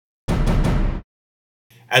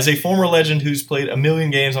As a former legend who's played a million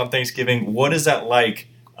games on Thanksgiving, what is that like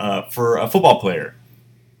for a football player?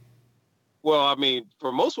 Well, I mean,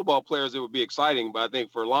 for most football players, it would be exciting, but I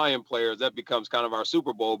think for Lion players, that becomes kind of our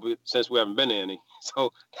Super Bowl since we haven't been to any.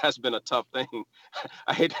 So that's been a tough thing.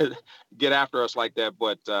 I hate to get after us like that,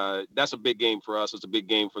 but that's a big game for us. It's a big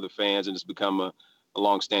game for the fans, and it's become a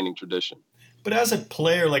long-standing tradition. But as a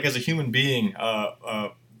player, like as a human being,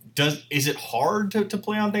 does is it hard to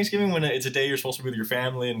play on Thanksgiving when it's a day you're supposed to be with your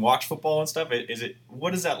family and watch football and stuff? Is it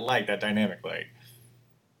what is that like? That dynamic like?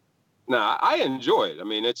 No, I enjoy it. I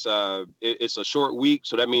mean, it's a short week,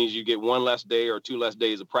 so that means you get one less day or two less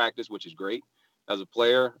days of practice, which is great as a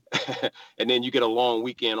player, and then you get a long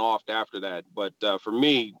weekend off after that. But for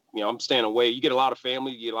me, I'm staying away. You get a lot of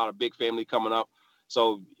family, you get a lot of big family coming up,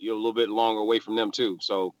 so you're a little bit longer away from them too.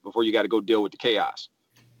 So before you got to go deal with the chaos.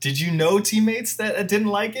 Did you know teammates that didn't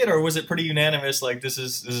like it, or was it pretty unanimous? Like this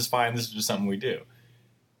is fine. This is just something we do.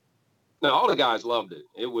 No, all the guys loved it.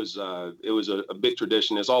 It was a big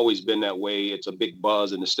tradition. It's always been that way. It's a big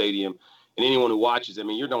buzz in the stadium, and anyone who watches, I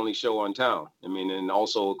mean, you're the only show on town. I mean, and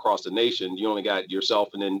also across the nation, you only got yourself,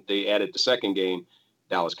 and then they added the second game,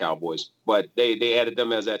 Dallas Cowboys. But they added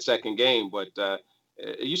them as that second game. But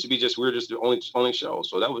it used to be just we were just the only show,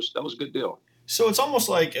 so that was a good deal. So it's almost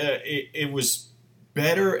like it was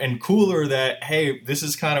better and cooler that hey, this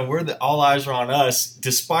is kind of where the all eyes are on us,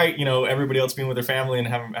 despite everybody else being with their family and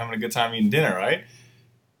having a good time eating dinner, right?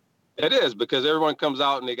 It is because everyone comes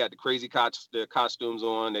out and they got the crazy their costumes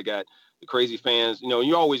on. They got the crazy fans.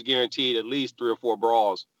 You're always guaranteed at least three or four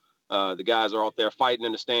brawls. The guys are out there fighting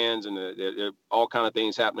in the stands, and there all kind of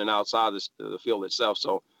things happening outside the field itself.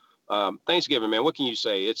 So Thanksgiving, man, what can you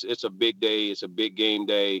say? It's a big day. It's a big game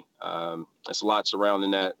day. It's a lot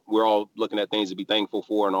surrounding that. We're all looking at things to be thankful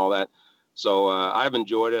for and all that. So I've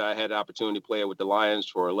enjoyed it. I had the opportunity to play it with the Lions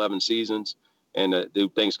for 11 seasons and do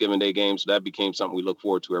Thanksgiving Day games. So that became something we look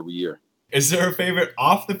forward to every year. Is there a favorite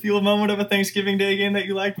off the field moment of a Thanksgiving Day game that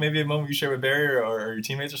you liked? Maybe a moment you share with Barry or your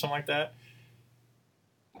teammates or something like that?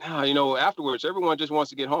 Now, afterwards, everyone just wants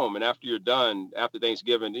to get home. And after you're done, after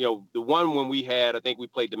Thanksgiving, the one when we had, I think we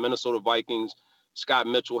played the Minnesota Vikings. Scott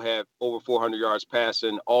Mitchell had over 400 yards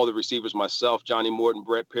passing. All the receivers, myself, Johnny Morton,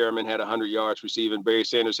 Brett Perriman had 100 yards receiving. Barry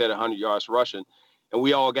Sanders had 100 yards rushing. And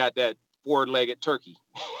we all got that four-legged turkey.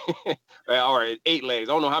 All right, 8 legs.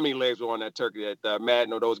 I don't know how many legs were on that turkey that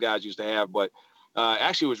Madden or those guys used to have, but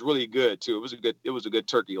actually, it was really good too. It was a good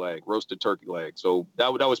turkey leg, roasted turkey leg. So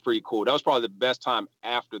that was pretty cool. That was probably the best time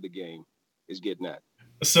after the game is getting that.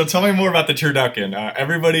 So tell me more about the turducken.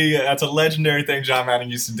 Everybody, that's a legendary thing John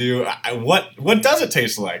Madden used to do. What does it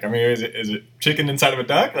taste like? I mean, is it chicken inside of a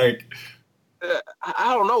duck? Like,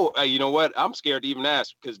 I don't know. You know what? I'm scared to even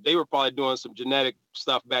ask because they were probably doing some genetic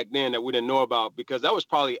stuff back then that we didn't know about because that was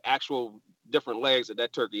probably actual different legs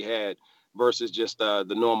that turkey had versus just the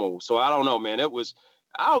normal. So I don't know, man. I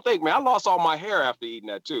don't think, man, I lost all my hair after eating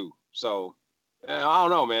that too. So I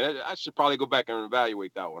don't know, man. I should probably go back and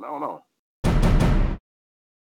evaluate that one. I don't know.